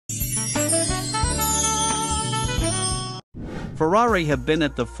Ferrari have been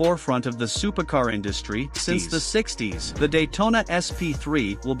at the forefront of the supercar industry since the 60s. The Daytona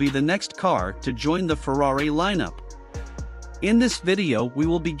SP3 will be the next car to join the Ferrari lineup. In this video we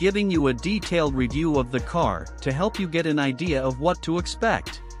will be giving you a detailed review of the car to help you get an idea of what to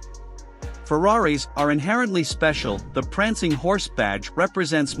expect. Ferraris are inherently special. The prancing horse badge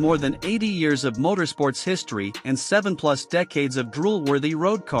represents more than 80 years of motorsports history and 7+ decades of drool-worthy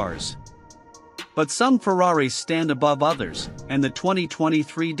road cars. But some Ferraris stand above others, and the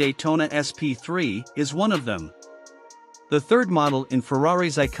 2023 Daytona SP3 is one of them. The third model in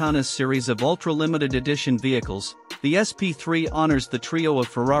Ferrari's Iconas series of ultra-limited edition vehicles, the SP3 honors the trio of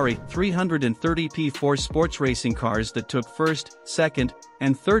Ferrari 330 P4 sports racing cars that took first, second,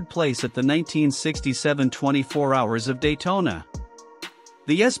 and third place at the 1967 24 Hours of Daytona.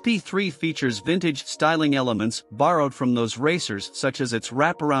 The SP3 features vintage styling elements borrowed from those racers, such as its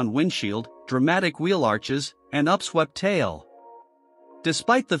wraparound windshield, dramatic wheel arches, and upswept tail.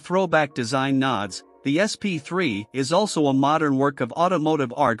 Despite the throwback design nods, the SP3 is also a modern work of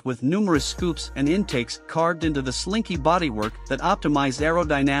automotive art with numerous scoops and intakes carved into the slinky bodywork that optimize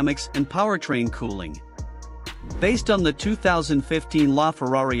aerodynamics and powertrain cooling. Based on the 2015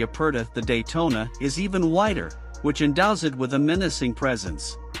 LaFerrari Aperta the Daytona is even wider, which endows it with a menacing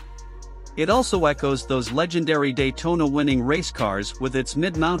presence. It also echoes those legendary Daytona-winning race cars with its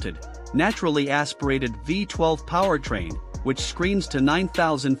mid-mounted, naturally aspirated V12 powertrain, which screams to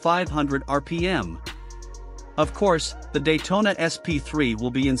 9,500 RPM. Of course, the Daytona SP3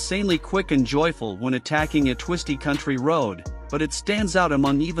 will be insanely quick and joyful when attacking a twisty country road, but it stands out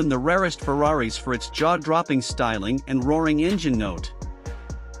among even the rarest Ferraris for its jaw-dropping styling and roaring engine note.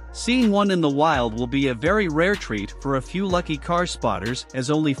 Seeing one in the wild will be a very rare treat for a few lucky car spotters, as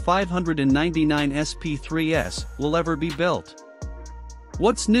only 599 SP3s will ever be built.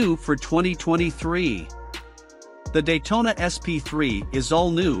 What's new for 2023? The Daytona SP3 is all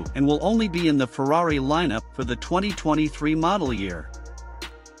new and will only be in the Ferrari lineup for the 2023 model year.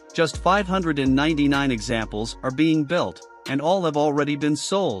 Just 599 examples are being built, and all have already been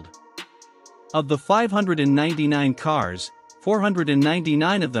sold. Of the 599 cars,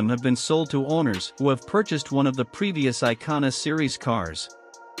 499 of them have been sold to owners who have purchased one of the previous Iconas series cars.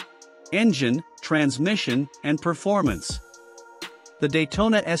 Engine, transmission, and performance. The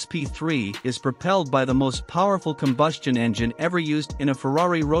Daytona SP3 is propelled by the most powerful combustion engine ever used in a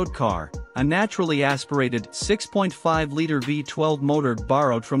Ferrari road car, a naturally aspirated 6.5-liter V12 motor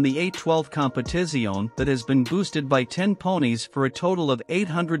borrowed from the 812 Competizione that has been boosted by 10 ponies for a total of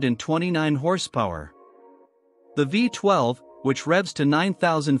 829 horsepower. The V12, which revs to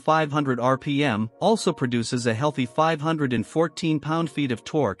 9,500 RPM, also produces a healthy 514 pound-feet of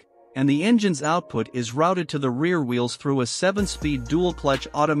torque, and the engine's output is routed to the rear wheels through a 7-speed dual-clutch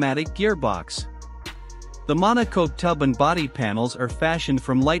automatic gearbox. The monocoque tub and body panels are fashioned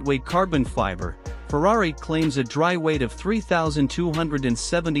from lightweight carbon fiber. Ferrari claims a dry weight of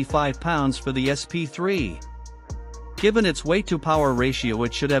 3,275 pounds for the SP3. Given its weight-to-power ratio,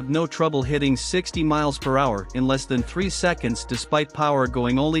 it should have no trouble hitting 60 miles per hour in less than 3 seconds despite power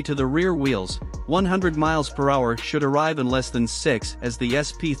going only to the rear wheels. 100 miles per hour should arrive in less than 6 as the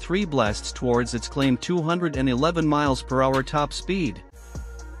SP3 blasts towards its claimed 211 miles per hour top speed.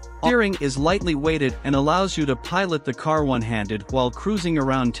 Steering is lightly weighted and allows you to pilot the car one-handed while cruising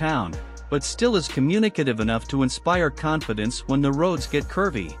around town, but still is communicative enough to inspire confidence when the roads get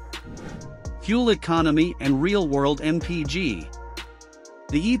curvy. Fuel economy and real-world MPG.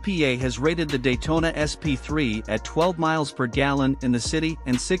 The EPA has rated the Daytona SP3 at 12 miles per gallon in the city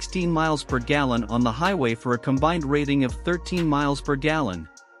and 16 miles per gallon on the highway for a combined rating of 13 miles per gallon.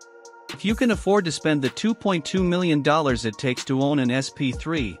 If you can afford to spend the $2.2 million it takes to own an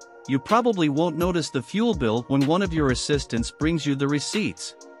SP3, you probably won't notice the fuel bill when one of your assistants brings you the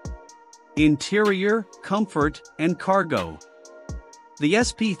receipts. Interior, comfort, and cargo. The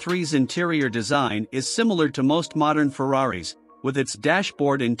SP3's interior design is similar to most modern Ferraris, with its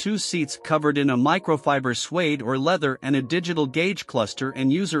dashboard and 2 seats covered in a microfiber suede or leather and a digital gauge cluster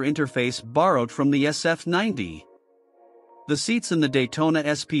and user interface borrowed from the SF90. The seats in the Daytona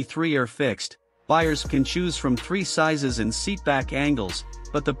SP3 are fixed. Buyers can choose from 3 sizes and seatback angles,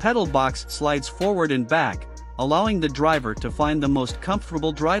 but the pedal box slides forward and back, allowing the driver to find the most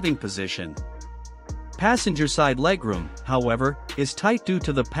comfortable driving position. Passenger side legroom, however, is tight due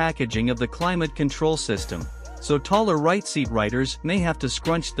to the packaging of the climate control system, so taller right seat riders may have to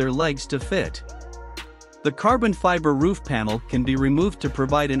scrunch their legs to fit. The carbon fiber roof panel can be removed to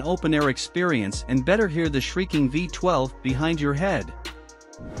provide an open-air experience and better hear the shrieking V12 behind your head.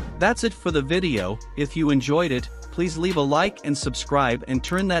 That's it for the video. If you enjoyed it, please leave a like and subscribe and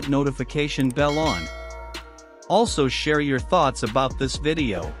turn that notification bell on. Also share your thoughts about this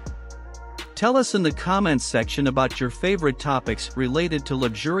video. Tell us in the comments section about your favorite topics related to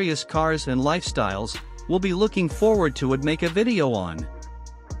luxurious cars and lifestyles. We'll be looking forward to make a video on.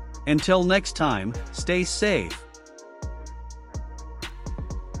 Until next time, stay safe.